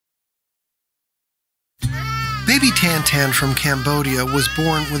Baby Tantan from Cambodia was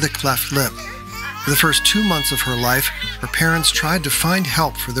born with a cleft lip. For the first 2 months of her life, her parents tried to find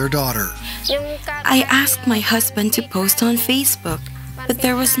help for their daughter. I asked my husband to post on Facebook, but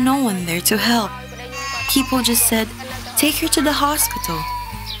there was no one there to help. People just said, "Take her to the hospital."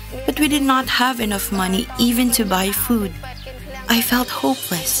 But we did not have enough money even to buy food. I felt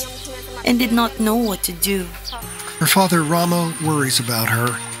hopeless and did not know what to do. Her father, Ramo, worries about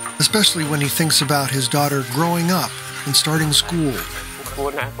her, especially when he thinks about his daughter growing up and starting school.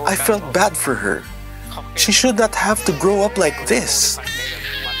 I felt bad for her. She should not have to grow up like this.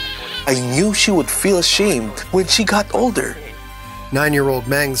 I knew she would feel ashamed when she got older. 9-year-old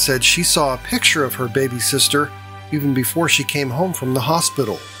Meng said she saw a picture of her baby sister even before she came home from the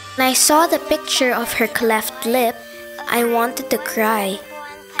hospital. When I saw the picture of her cleft lip, I wanted to cry.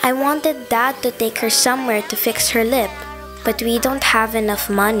 I wanted Dad to take her somewhere to fix her lip, but we don't have enough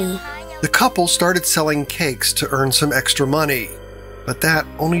money. The couple started selling cakes to earn some extra money, but that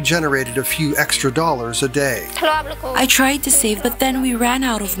only generated a few extra dollars a day. I tried to save, but then we ran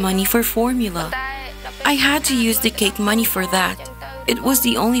out of money for formula. I had to use the cake money for that. It was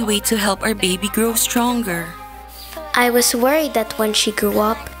the only way to help our baby grow stronger. I was worried that when she grew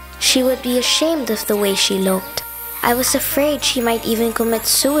up, she would be ashamed of the way she looked. I was afraid she might even commit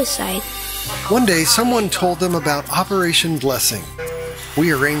suicide. One day, someone told them about Operation Blessing.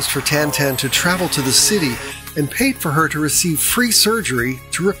 We arranged for Tantan to travel to the city and paid for her to receive free surgery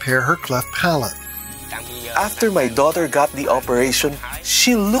to repair her cleft palate. After my daughter got the operation,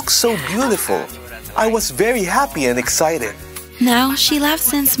 she looked so beautiful. I was very happy and excited. Now she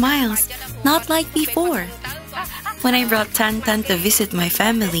laughs and smiles, not like before. When I brought Tantan to visit my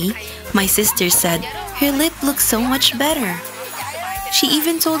family, my sister said her lip looks so much better. She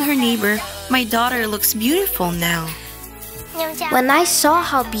even told her neighbor, "My daughter looks beautiful now." When I saw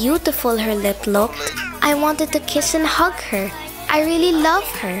how beautiful her lip looked, I wanted to kiss and hug her. I really love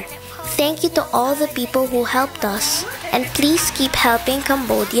her. Thank you to all the people who helped us, and please keep helping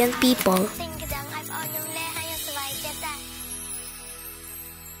Cambodian people.